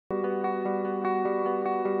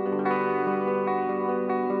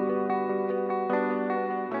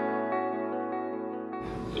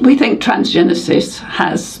We think transgenesis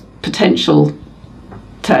has potential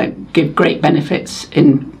to give great benefits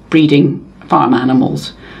in breeding farm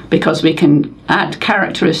animals, because we can add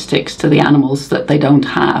characteristics to the animals that they don't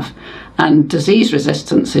have. And disease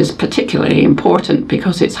resistance is particularly important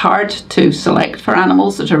because it's hard to select for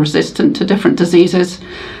animals that are resistant to different diseases,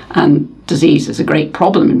 and disease is a great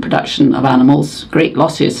problem in production of animals. Great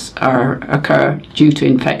losses occur due to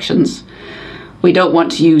infections. We don't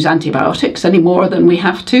want to use antibiotics any more than we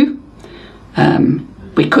have to.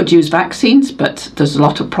 We could use vaccines, but there's a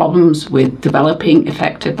lot of problems with developing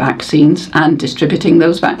effective vaccines and distributing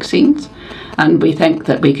those vaccines. And we think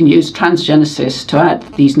that we can use transgenesis to add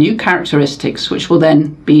these new characteristics, which will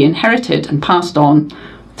then be inherited and passed on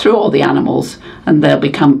through all the animals, and they'll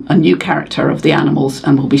become a new character of the animals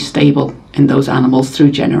and will be stable in those animals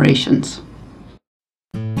through generations.